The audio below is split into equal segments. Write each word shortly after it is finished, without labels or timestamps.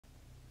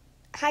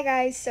Hi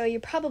guys, so you're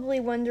probably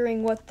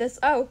wondering what this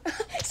so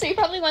you're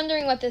probably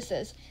wondering what this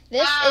is.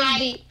 This is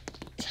the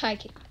hi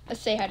Kate.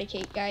 Let's say hi to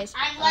Kate, guys.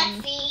 I'm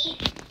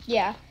Lexi.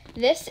 Yeah.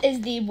 This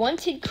is the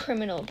Wanted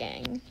Criminal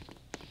Gang.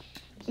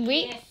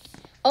 Yes.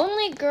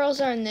 Only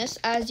girls are in this,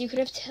 as you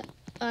could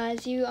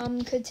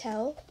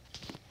tell.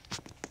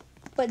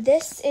 But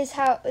this is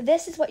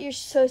what you're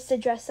supposed to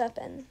dress up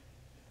in.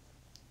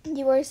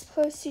 You are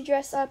supposed to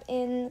dress up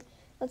in,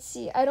 let's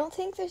see, I don't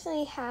think there's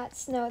any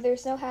hats. No,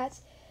 there's no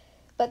hats.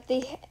 But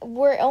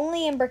we're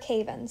only in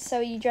Brookhaven,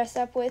 so you dress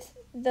up with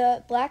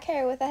the black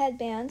hair with a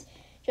headband,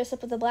 dress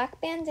up with a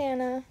black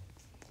bandana.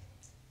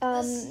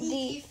 The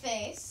sneaky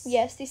face.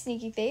 Yes, the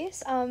sneaky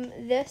face.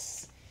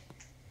 This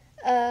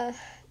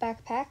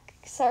backpack.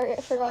 Sorry, I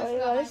forgot what it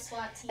was.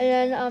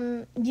 And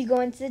then you go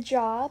into the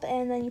job,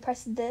 and then you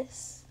press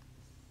this.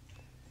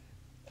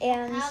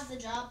 And how's the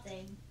job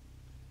thing?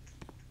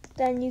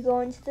 Then you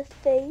go into the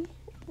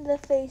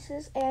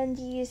faces, and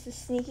you use the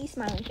sneaky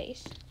smiling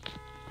face.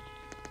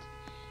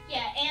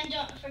 Yeah, and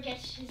don't forget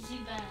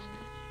Zuban.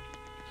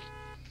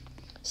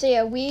 So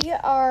yeah, we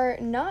are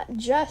not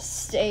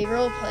just a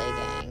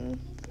roleplay gang.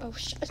 Oh,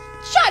 shut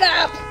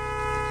up!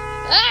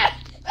 Ah!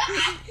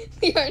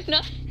 We are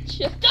not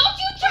just... Don't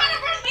you try to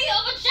run me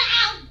over,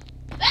 child!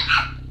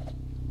 Ah!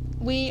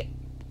 We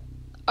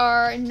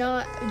are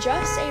not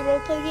just a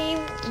roleplay game.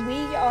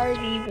 We are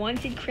the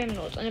Wanted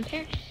Criminals.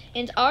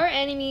 And our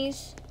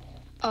enemies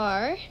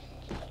are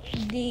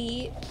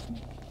the...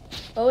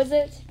 What was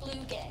it?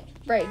 Blue Gang.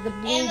 Right, the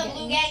Blue Gang. And the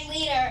Blue Gang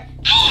leader.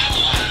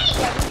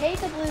 Yeah, we hate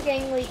the Blue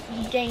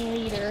Gang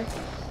leader.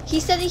 He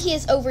said that he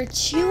has over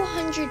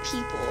 200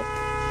 people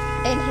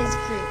in his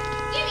group.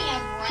 Give me a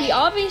break. He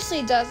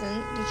obviously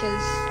doesn't,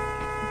 because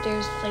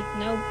there's like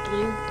no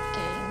Blue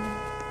Gang.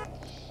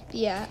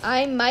 Yeah,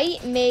 I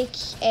might make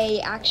a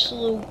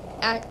actual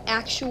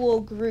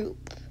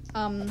group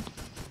on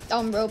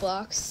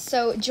Roblox.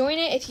 So join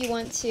it if you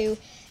want to,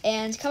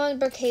 and come on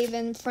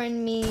Brookhaven,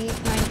 friend me.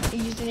 My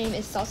username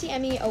is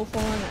SaltyEmmie0419.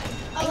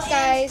 Thanks,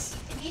 guys.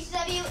 If you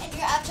sub you in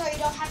your avatar, you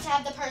don't have to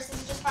have the person,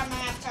 so just find my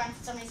avatar, and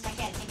for some reason I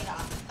can't take it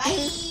off.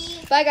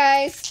 Bye. Bye,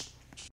 guys.